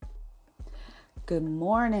Good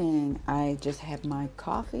morning. I just had my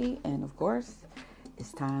coffee, and of course,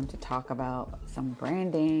 it's time to talk about some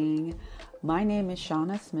branding. My name is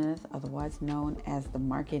Shauna Smith, otherwise known as the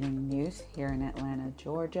Marketing Muse here in Atlanta,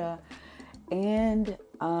 Georgia. And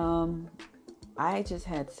I just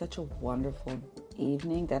had such a wonderful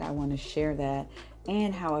evening that I want to share that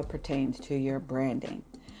and how it pertains to your branding.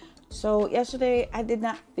 So, yesterday I did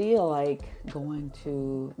not feel like going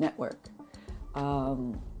to network.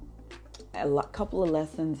 Um, Couple of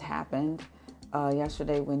lessons happened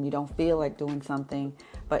yesterday when you don't feel like doing something,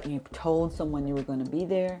 but you told someone you were going to be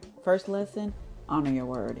there. First lesson: honor your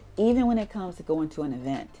word, even when it comes to going to an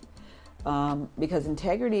event. Because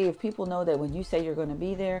integrity, if people know that when you say you're going to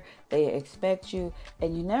be there, they expect you,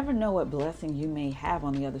 and you never know what blessing you may have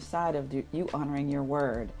on the other side of you honoring your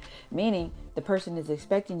word. Meaning, the person is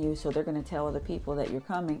expecting you, so they're going to tell other people that you're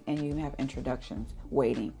coming, and you have introductions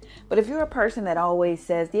waiting. But if you're a person that always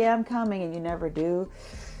says, "Yeah, I'm coming," and you never do,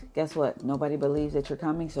 guess what? Nobody believes that you're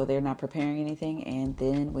coming, so they're not preparing anything, and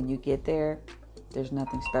then when you get there, there's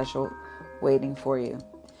nothing special waiting for you.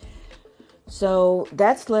 So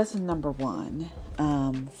that's lesson number one,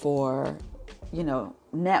 for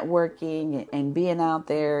networking and being out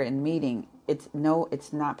there and meeting. It's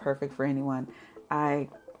not perfect for anyone. I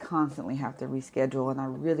constantly have to reschedule, and I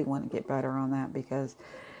really want to get better on that because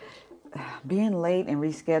being late and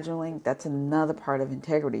rescheduling, that's another part of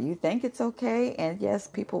integrity. You think it's okay, and yes,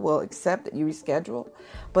 people will accept that you reschedule,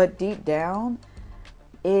 but deep down,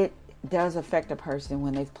 it does affect a person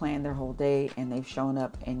when they've planned their whole day and they've shown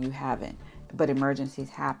up and you haven't. But emergencies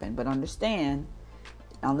happen. But understand,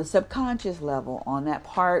 on the subconscious level, on that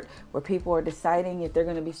part where people are deciding if they're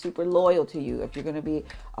going to be super loyal to you, if you're going to be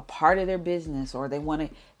a part of their business, or they want to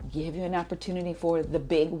give you an opportunity for the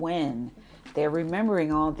big win, they're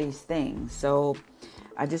remembering all these things. So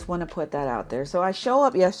I just want to put that out there. So I show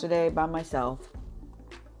up yesterday by myself.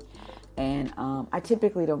 And I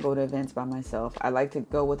typically don't go to events by myself. I like to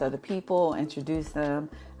go with other people, introduce them.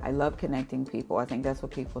 I love connecting people. I think that's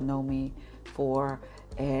what people know me for.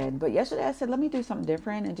 But yesterday I said, let me do something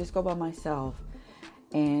different and just go by myself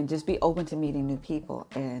and just be open to meeting new people.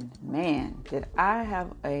 And man, did I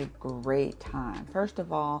have a great time. First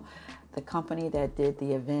of all, the company that did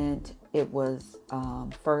the event, it was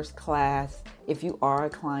first class. If you are a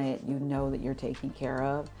client, you know that you're taken care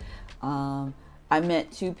of. I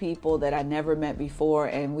met two people that I never met before,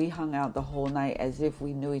 and we hung out the whole night as if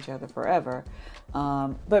we knew each other forever.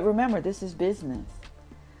 But remember, this is business.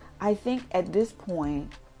 I think at this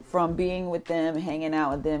point, from being with them, hanging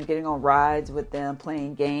out with them, getting on rides with them,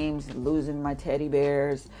 playing games, losing my teddy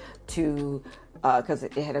bears, to because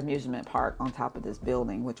it had an amusement park on top of this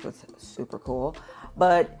building, which was super cool.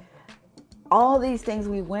 But all these things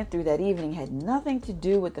we went through that evening had nothing to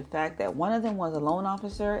do with the fact that one of them was a loan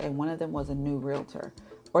officer and one of them was a new realtor.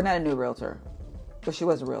 Or not a new realtor, but she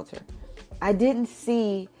was a realtor. I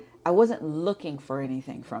wasn't looking for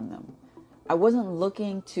anything from them. I wasn't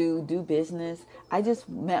looking to do business. I just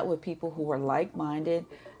met with people who were like-minded,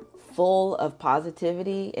 full of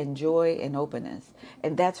positivity and joy and openness.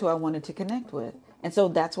 And that's who I wanted to connect with. And so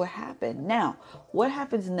that's what happened. Now, what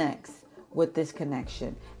happens next with this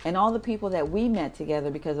connection? And all the people that we met together,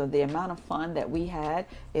 because of the amount of fun that we had,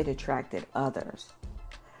 it attracted others.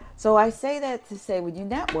 So I say that to say, when you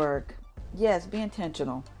network, yes, be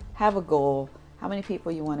intentional. Have a goal. How many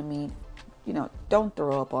people you want to meet? Don't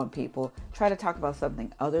throw up on people. Try to talk about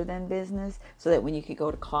something other than business so that when you could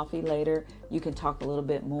go to coffee later, you can talk a little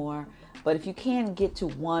bit more. But if you can get to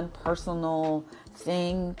one personal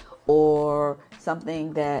thing or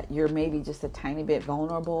something that you're maybe just a tiny bit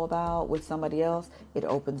vulnerable about with somebody else, it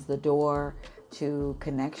opens the door to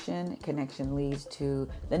connection. Connection leads to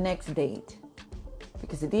the next date.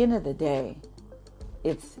 Because at the end of the day,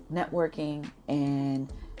 it's networking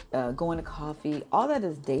and going to coffee. All that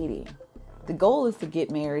is dating. The goal is to get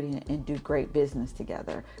married and do great business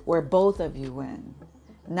together where both of you win.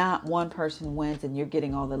 Not one person wins and you're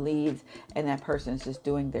getting all the leads and that person is just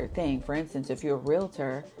doing their thing. For instance, if you're a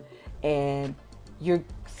realtor and you're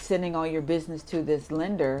sending all your business to this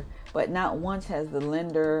lender, but not once has the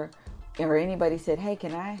lender or anybody said, "Hey,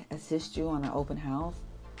 can I assist you on an open house?"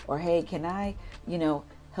 Or, "Hey, can I,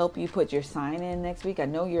 help you put your sign in next week? I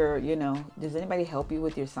know does anybody help you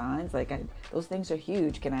with your signs? Those things are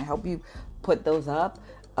huge. Can I help you put those up?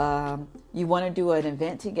 You want to do an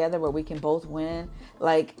event together where we can both win?"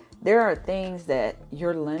 There are things that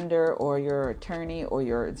your lender or your attorney or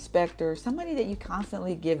your inspector, somebody that you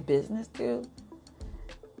constantly give business to,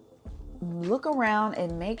 look around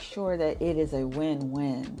and make sure that it is a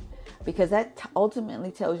win-win, because that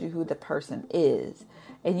ultimately tells you who the person is.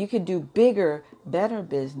 And you can do bigger, better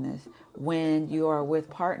business when you are with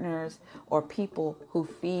partners or people who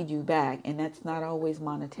feed you back. And that's not always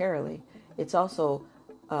monetarily. It's also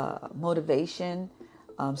motivation,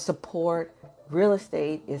 support. Real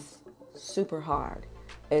estate is super hard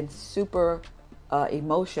and super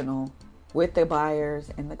emotional with the buyers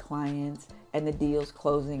and the clients and the deals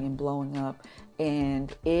closing and blowing up.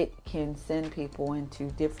 And it can send people into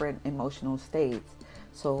different emotional states.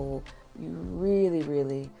 So you really,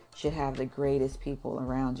 really should have the greatest people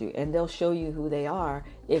around you. And they'll show you who they are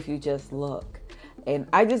if you just look. And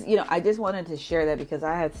I just wanted to share that because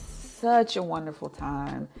I had such a wonderful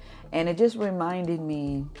time. And it just reminded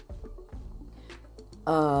me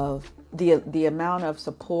of the amount of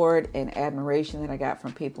support and admiration that I got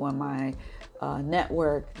from people in my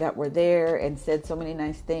network that were there and said so many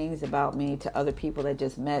nice things about me to other people that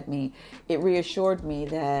just met me. It reassured me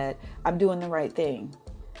that I'm doing the right thing.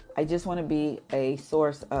 I just want to be a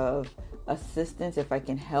source of assistance if I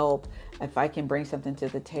can help, if I can bring something to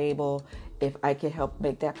the table, if I can help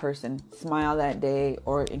make that person smile that day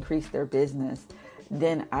or increase their business,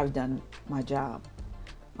 then I've done my job.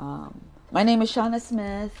 My name is Shauna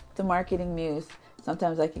Smith, the Marketing Muse.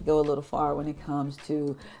 Sometimes I could go a little far when it comes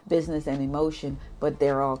to business and emotion, but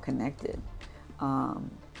they're all connected.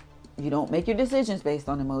 You don't make your decisions based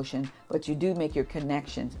on emotion, but you do make your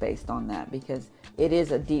connections based on that because it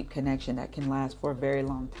is a deep connection that can last for a very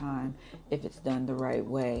long time if it's done the right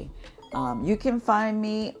way. You can find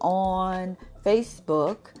me on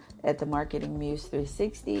Facebook at the Marketing Muse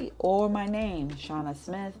 360 or my name, Shauna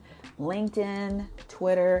Smith, LinkedIn,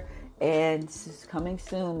 Twitter, and coming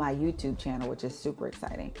soon, my YouTube channel, which is super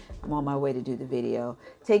exciting. I'm on my way to do the video.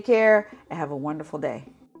 Take care and have a wonderful day.